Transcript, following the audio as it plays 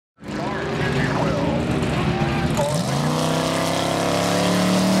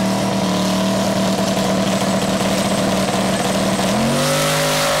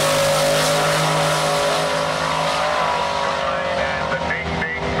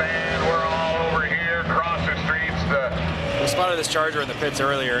started this Charger in the pits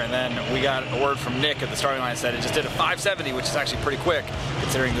earlier, and then we got a word from Nick at the starting line that said it just did a 570, which is actually pretty quick,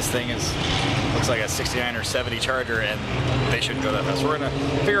 considering this thing looks like a 69 or 70 Charger, and they shouldn't go that fast. We're gonna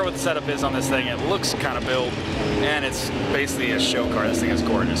figure out what the setup is on this thing. It looks kind of built, and it's basically a show car. This thing is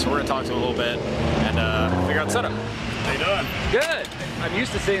gorgeous. So we're gonna talk to it a little bit and figure out the setup. How you doing? Good. I'm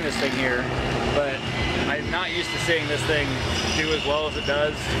used to seeing this thing here, but I'm not used to seeing this thing do as well as it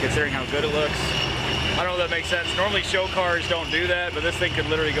does, considering how good it looks. I don't know if that makes sense. Normally show cars don't do that, but this thing could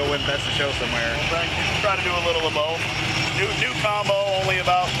literally go win Best of Show somewhere. Well, try to do a little of both. New combo, only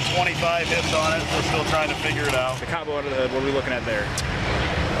about 25 hits on it. We're still trying to figure it out. The combo under the hood, what are we looking at there?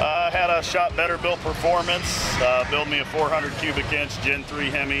 Had a shot better built performance. Build me a 400 cubic inch Gen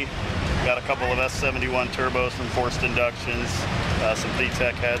 3 HEMI. Got a couple of S71 turbos, some forced inductions, some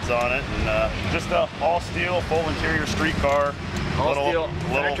VTEC heads on it, and just a all steel, full interior street car. All steel,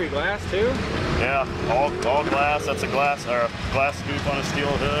 factory glass too? Yeah, all glass. That's a glass scoop on a steel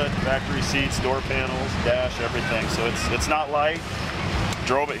hood, factory seats, door panels, dash, everything. So it's not light.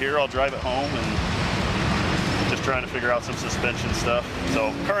 Drove it here. I'll drive it home, and just trying to figure out some suspension stuff.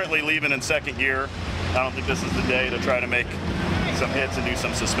 So currently leaving in second year. I don't think this is the day to try to make some hits and do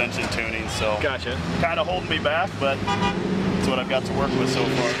some suspension tuning. So gotcha. Kind of holding me back, but it's what I've got to work with so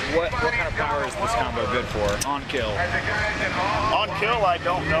far. What kind of power is this combo good for on kill? On kill, I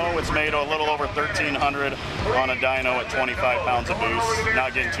don't know. It's made a little over 1,300 on a dyno at 25 pounds of boost.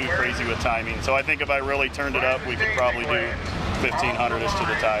 Not getting too crazy with timing. So I think if I really turned it up, we could probably do 1,500-ish to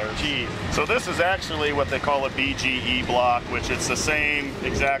the tires. Gee. So this is actually what they call a BGE block, which it's the same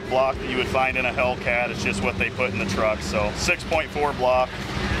exact block that you would find in a Hellcat. It's just what they put in the truck. So 6.4 block.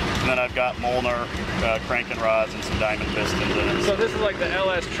 And then I've got Molnar cranking rods and some diamond pistons in it. So this is like the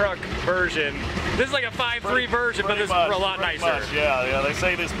LS truck version. This is like a 5.3 version, but this is a lot nicer. Much, yeah. They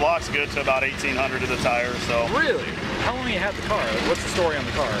say this block's good to about 1,800 to the tire. So really? How long have you had the car? What's the story on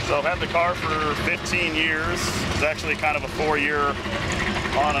the car? So I've had the car for 15 years. It's actually kind of a 4-year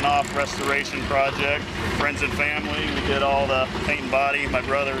on and off restoration project. Friends and family, we did all the paint and body. My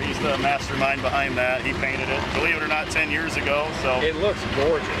brother, he's the mastermind behind that. He painted it, believe it or not, 10 years ago. So it looks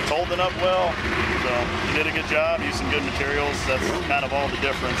gorgeous. It's holding up well. So he did a good job, used some good materials. That's kind of all the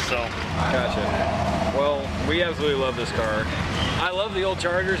difference. So gotcha. Well, we absolutely love this car. I love the old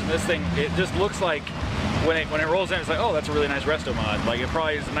Chargers, and this thing, it just looks like when it rolls in, it's like, oh, that's a really nice resto mod. Like, it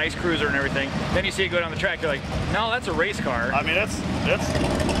probably is a nice cruiser and everything. Then you see it go down the track, you're like, no, that's a race car. I mean, it's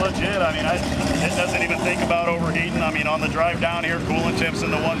legit. I mean, it doesn't even think about overheating. I mean, on the drive down here, coolant temps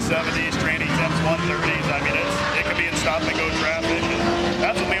in the 170s, tranny temps 130s. I mean, it could be in stop and go traffic. And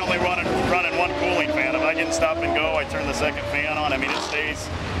that's with me only running one cooling fan. If I get in stop and go, I turn the second fan on. I mean, it stays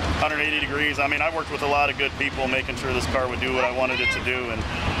 180 degrees. I mean, I worked with a lot of good people making sure this car would do what I wanted it to do, and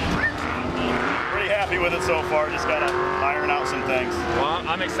pretty happy with it so far. Just gotta iron out some things. Well,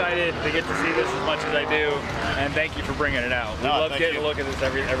 I'm excited to get to see this as much as I do, and thank you for bringing it out. We love getting a look at this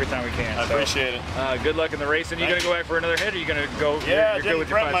every time we can. I appreciate it. Good luck in the race. And you gonna go back for another hit, or you gonna go? Yeah, you're didn't with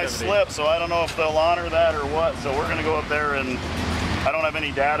your prep my slip, so I don't know if they'll honor that or what. So we're gonna go up there, and I don't have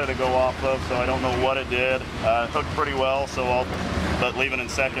any data to go off of, so I don't know what it did. Hooked pretty well, so but leaving in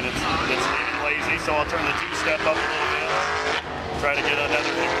second, it's leaving lazy, so I'll turn the two-step up a little bit. Try to get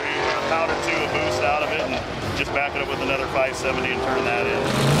another degree, a pound or two of boost out of it, and just back it up with another 570 and turn that in.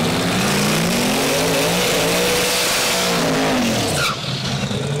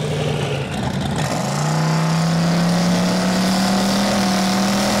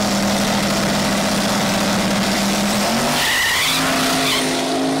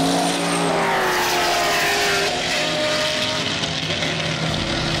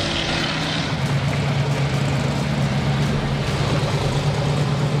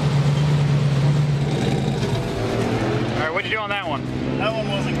 On that one? That one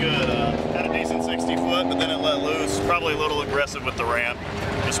wasn't good. Had a decent 60 foot, but then it let loose. Probably a little aggressive with the ramp.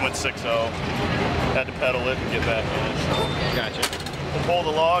 Just went 6.0. Had to pedal it and get back in it. So. Gotcha. We'll pull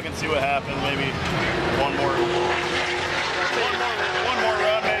the log and see what happened. Maybe one more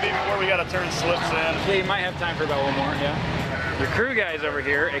run maybe before we got to turn slips in. Yeah, you might have time for about one more. Yeah. Your crew guys over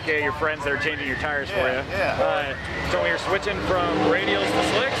here, aka your friends that are changing your tires for you. Yeah. So you're switching from radials to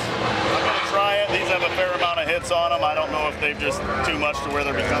slicks? I'm going to try it. These have a fair amount of hits on them. I don't know if they've just too much to where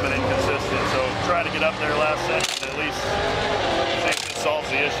they're becoming inconsistent. So try to get up there last second, at least see if this solves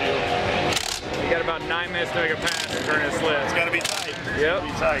the issue. You got about 9 minutes to make a pass and turn it slip. It's going to be tight. Yep. It's going to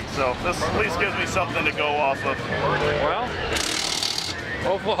be tight. So this at least gives me something to go off of.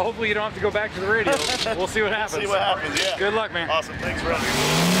 Well, hopefully you don't have to go back to the radio. We'll see what happens. See what happens, yeah. Good luck, man. Awesome. Thanks, Rancho.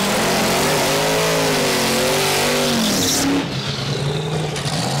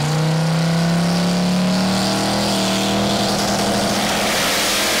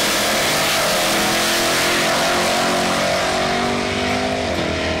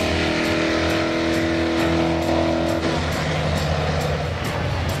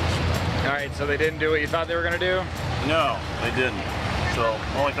 right, so they didn't do what you thought they were going to do? No, they didn't. So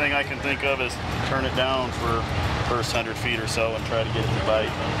only thing I can think of is turn it down for first 100 feet or so and try to get it to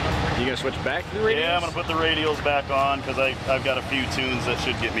bite. You gonna switch back to the radials? Yeah, I'm gonna put the radials back on because I've got a few tunes that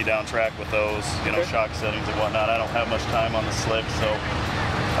should get me down track with those, you know, shock settings and whatnot. I don't have much time on the slick, so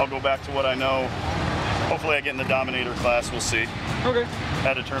I'll go back to what I know. Hopefully I get in the Dominator class, we'll see. Okay.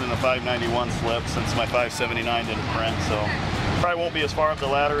 Had to turn in the 591 slip since my 579 didn't print, so probably won't be as far up the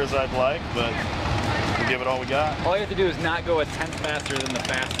ladder as I'd like, but we'll give it all we got. All you have to do is not go a tenth faster than the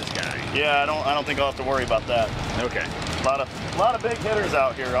fastest guy. Yeah, I don't think I'll have to worry about that. Okay. A lot of big hitters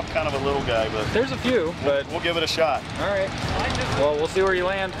out here. I'm kind of a little guy, but there's a few, but we'll give it a shot. All right. Well, we'll see where you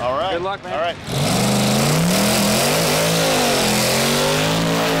land. All right. Good luck, man. All right.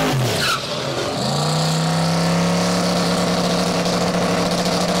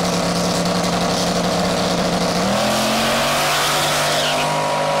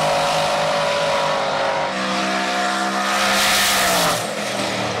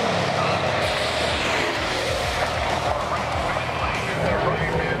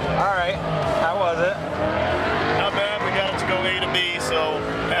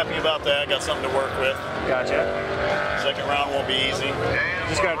 Something to work with. Gotcha. Second round won't be easy.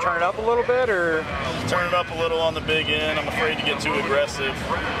 Just gonna turn it up a little bit, or turn it up a little on the big end. I'm afraid to get too aggressive.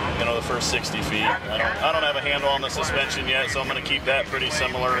 You know, the first 60 feet. I don't have a handle on the suspension yet, so I'm gonna keep that pretty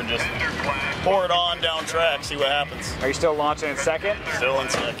similar and just pour it on down track, see what happens. Are you still launching in second? Still in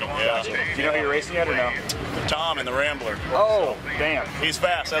second. Yeah. Gotcha. Do you know who you're racing yet, or no? Tom in the Rambler. Oh, damn. He's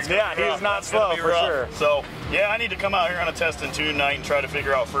fast. That's yeah, he's not slow for sure. So, yeah, I need to come out here on a test and tune night and try to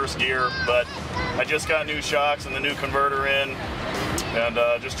figure out first gear, but I just got new shocks and the new converter in, and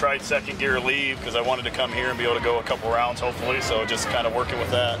just tried second gear leave because I wanted to come here and be able to go a couple rounds, hopefully, so just kind of working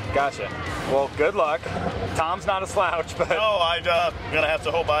with that. Gotcha. Well, good luck. Tom's not a slouch, but... No, I'm going to have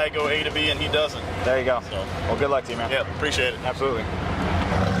to hope I go A to B and he doesn't. There you go. So, well, good luck to you, man. Yeah, appreciate it. Absolutely.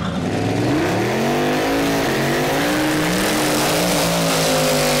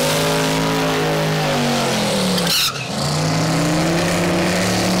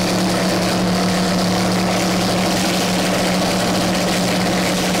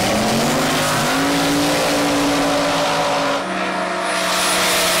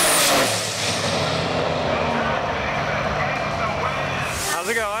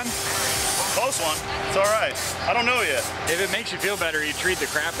 It's all right. I don't know yet. If it makes you feel better, you treat the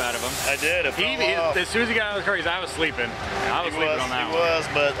crap out of him. I did. As soon as he got out of the car, I was sleeping. I was sleeping on that one. He was,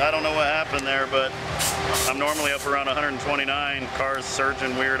 but I don't know what happened there. But I'm normally up around 129. Car's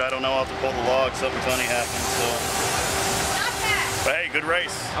surging weird. I don't know. I'll have to pull the log. Something funny happened. So. But hey, good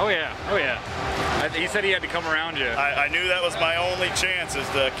race. Oh yeah. Oh yeah. He said he had to come around you. I knew that was my only chance, is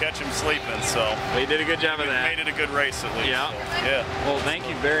to catch him sleeping. So. But he did a good job of that. Made it a good race at least. Yeah. So, yeah. Well, thank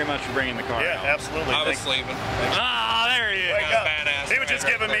you very much for bringing the car. Yeah, out. absolutely. I was sleeping. Ah, there he is. Badass. He was just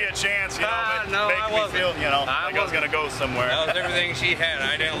giving me a chance, you know, no, making me feel, you know, like I was going to go somewhere. That was everything she had.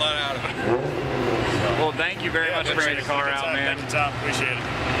 I didn't let out of it. Well, thank you very much for bringing the car out, man. Thank you, Tom. Appreciate it.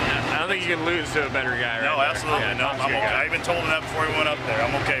 I don't think you can lose to a better guy, right? No, absolutely. Yeah, no, I'm okay. I even told him that before we went up there.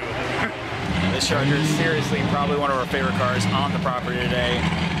 I'm okay with it. This Charger is seriously probably one of our favorite cars on the property today.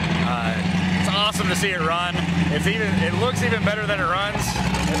 It's awesome to see it run. It looks even better than it runs,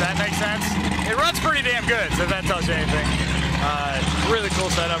 if that makes sense. It runs pretty damn good, so if that tells you anything. Really cool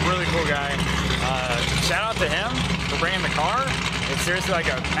setup, really cool guy. Shout out to him for bringing the car. It's seriously like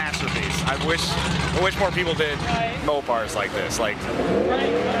a masterpiece. I wish more people did MOPARs like this, like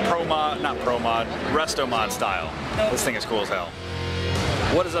Resto Mod style. This thing is cool as hell.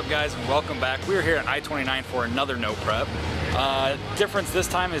 What is up, guys, and welcome back. We're here at I-29 for another no prep. Difference this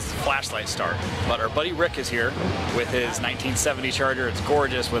time is flashlight start, but our buddy Rick is here with his 1970 Charger. It's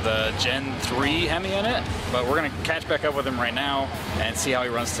gorgeous with a Gen 3 HEMI in it, but we're gonna catch back up with him right now and see how he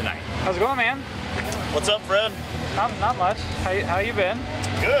runs tonight. How's it going, man? What's up, Fred? Not much. How you been?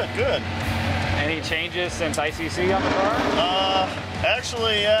 Good, good. Any changes since ICC on the car?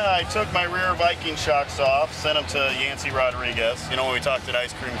 Actually, yeah, I took my rear Viking shocks off, sent them to Yancey Rodriguez. You know, when we talked at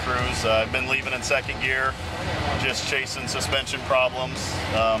Ice Cream Cruise, I've been leaving in second gear, just chasing suspension problems.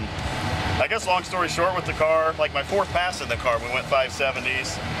 I guess long story short with the car, like my fourth pass in the car, we went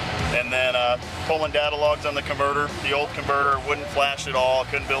 570s, and then pulling data logs on the converter. The old converter wouldn't flash at all,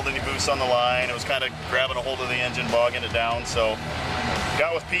 couldn't build any boosts on the line. It was kind of grabbing a hold of the engine, bogging it down. So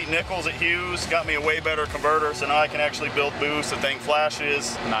got with Pete Nichols at Hughes, got me a way better converter, so now I can actually build boosts. The thing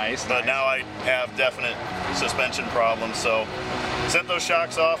flashes. Nice. But now I have definite suspension problems. So sent those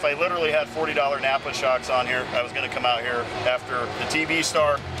shocks off. I literally had $40 Napa shocks on here. I was going to come out here after the TV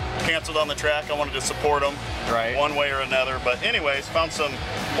star canceled on the track. I wanted to support them one way or another. But anyways, found some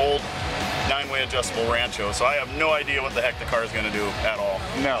old 9-way adjustable Rancho, so I have no idea what the heck the car is going to do at all.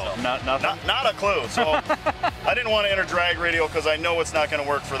 No, so, nothing. Not a clue. So I didn't want to enter drag radial because I know it's not going to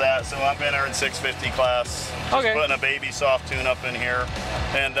work for that. So I'm entering 650 class. Just putting a baby soft tune up in here,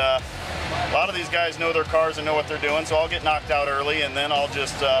 and a lot of these guys know their cars and know what they're doing. So I'll get knocked out early, and then I'll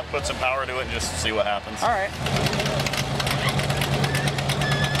just put some power to it and just see what happens. All right.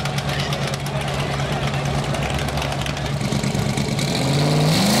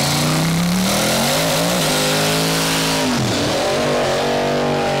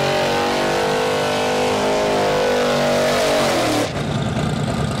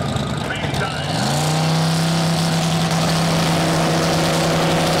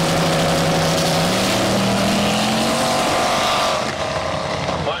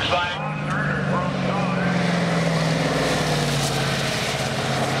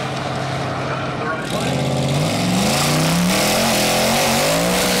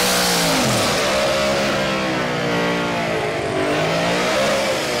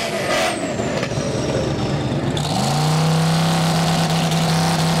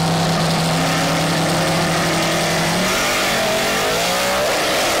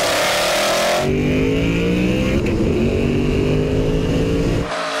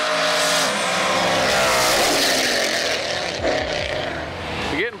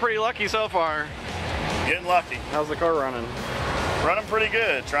 Lucky so far. Getting lucky. How's the car running? Running pretty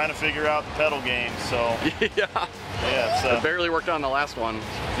good. Trying to figure out the pedal game. So yeah, it's barely worked on the last one.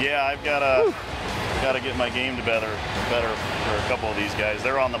 Yeah, I've got to get my game to better for a couple of these guys.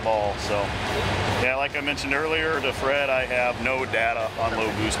 They're on the ball. So yeah, like I mentioned earlier to Fred, I have no data on low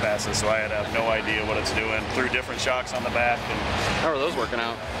boost passes, so I have no idea what it's doing. Threw different shocks on the back. And how are those working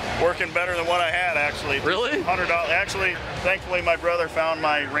out? Working better than what I had, actually. Really? $100. Actually, thankfully, my brother found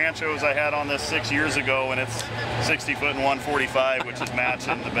my Ranchos I had on this 6 years ago, and it's 60 foot and 145, which is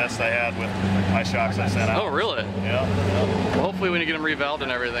matching the best I had with my shocks I sent out. Oh, really? Yeah. Well, hopefully, when you get them revalved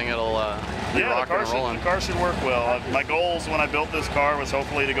and everything, it'll be rocking and rolling. The car should work well. My goals when I built this car was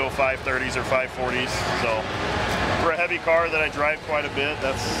hopefully to go 530s or 540s. So for a heavy car that I drive quite a bit,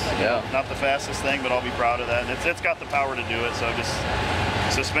 that's not the fastest thing, but I'll be proud of that. And it's got the power to do it. So just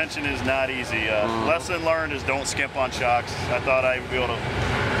suspension is not easy. Lesson learned is don't skimp on shocks. I thought I would be able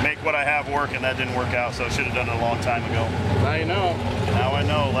to make what I have work, and that didn't work out. So I should have done it a long time ago. Now you know. Now I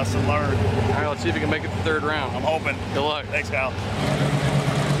know. Lesson learned. All right, let's see if we can make it the third round. I'm hoping. Good luck. Thanks, Kyle.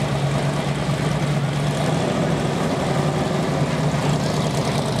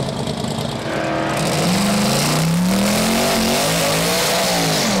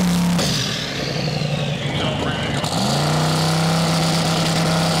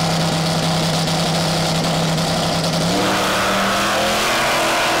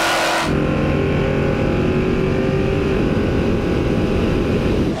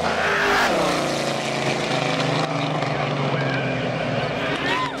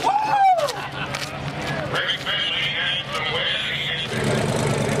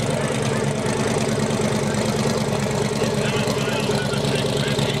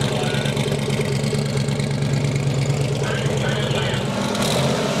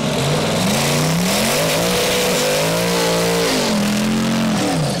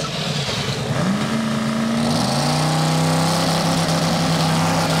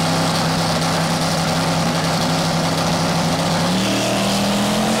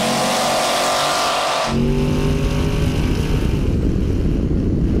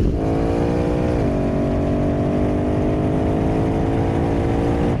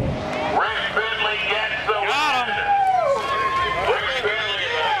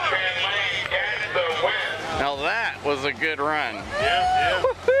 Was a good run. Yeah.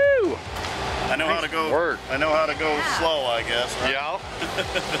 Woohoo! I know how to go. I know how to go slow, I guess. Right?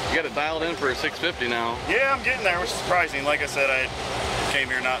 Yeah. You got it dialed in for a 650 now. Yeah, I'm getting there, which is surprising. Like I said, I came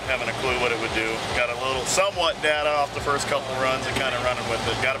here not having a clue what it would do. Got a little somewhat data off the first couple runs and kind of running with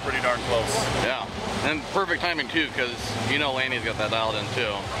it. Got it pretty darn close. Yeah. And perfect timing too, because you know Laney's got that dialed in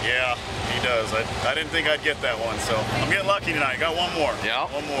too. Yeah, he does. I didn't think I'd get that one, so I'm getting lucky tonight. Got one more.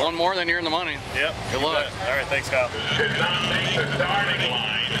 Yeah. One more. One more, then you're in the money. Yep. Good luck. All right, thanks, Kyle. Did not make the starting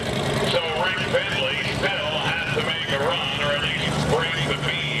line, so Rick Finley still has to make a run or at least break the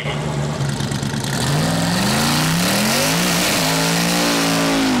beam.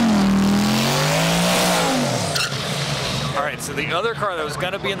 All right, so the other car that was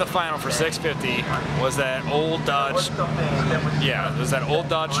going to be in the final for 650 was that old Dodge. Yeah, it was that old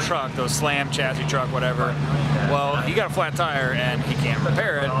Dodge truck, those slam chassis truck, whatever. Well, he got a flat tire and he can't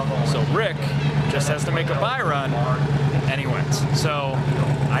repair it, so Rick just has to make a buy run and he wins. So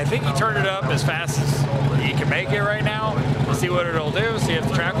I think he turned it up as fast as he can make it right now. We'll see what it'll do, see if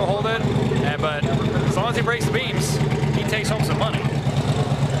the track will hold it. But as long as he breaks the beams, he takes home some money.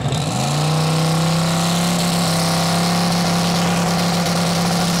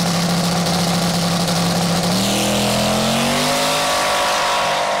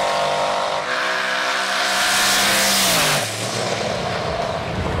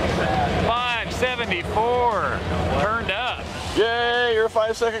 Turned up. Yay, you're a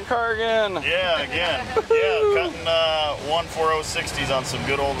 5-second car again. Yeah, again. Yeah, cutting 1.4060s on some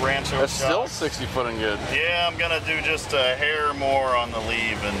good old Rancho That's shocks. still 60 footing good. Yeah, I'm gonna do just a hair more on the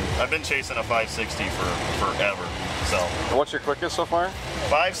leave, and I've been chasing a 560 for forever. So. What's your quickest so far?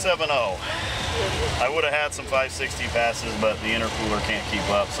 5.70. I would have had some 560 passes, but the intercooler can't keep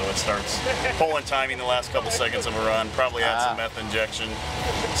up, so it starts pulling timing the last couple seconds of a run. Probably add some meth injection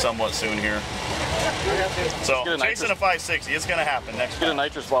somewhat soon here. So chasing a 560, it's gonna happen next Get time. a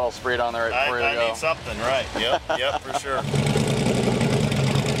nitrous bottle sprayed on there right before you go. I need something, right? Yep, for sure.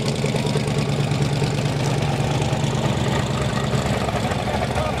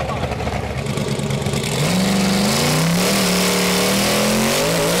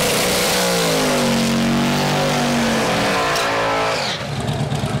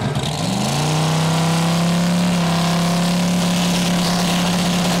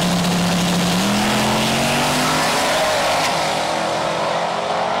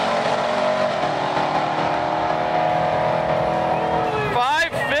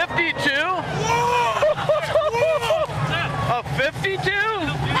 52? He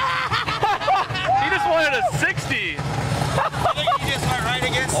just wanted a 60. I think you just went right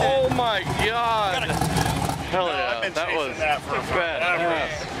against it. Oh my god. Hell No, yeah, I've been that chasing was that for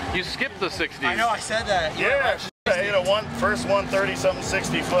badass. You skipped the 60s. I know, I said that. Yeah, I hit a first 130 something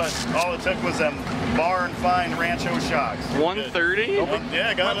 60 foot. All it took was them barn find Rancho shocks. 130?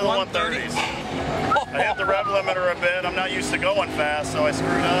 Yeah, got into the 130s. I hit the rev limiter a bit. I'm not used to going fast, so I screwed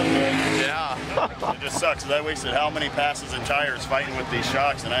up. Yeah. It just sucks. I wasted how many passes and tires fighting with these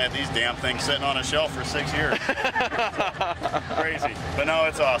shocks, and I had these damn things sitting on a shelf for 6 years. Crazy. But no,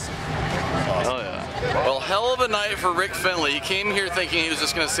 it's awesome. It's awesome. Oh yeah. Well, hell of a night for Rick Finley. He came here thinking he was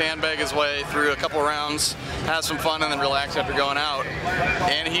just going to sandbag his way through a couple rounds, have some fun, and then relax after going out.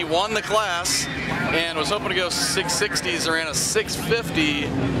 And he won the class and was hoping to go 660s and ran a 650.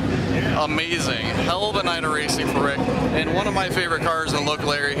 Amazing. Hell of a night of racing for Rick. And one of my favorite cars in the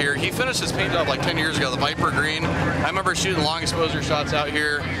local area here. He finished his paint job like 10 years ago, the Viper Green. I remember shooting long exposure shots out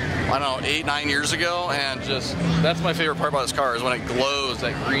here, I don't know, 8, 9 years ago, and just, that's my favorite part about this car is when it glows,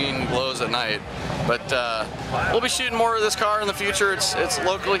 that green glows at night. But we'll be shooting more of this car in the future. It's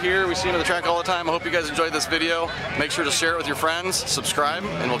locally here. We see him at the track all the time. I hope you guys enjoyed this video. Make sure to share it with your friends, subscribe,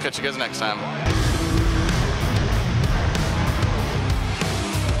 and we'll catch you guys next time.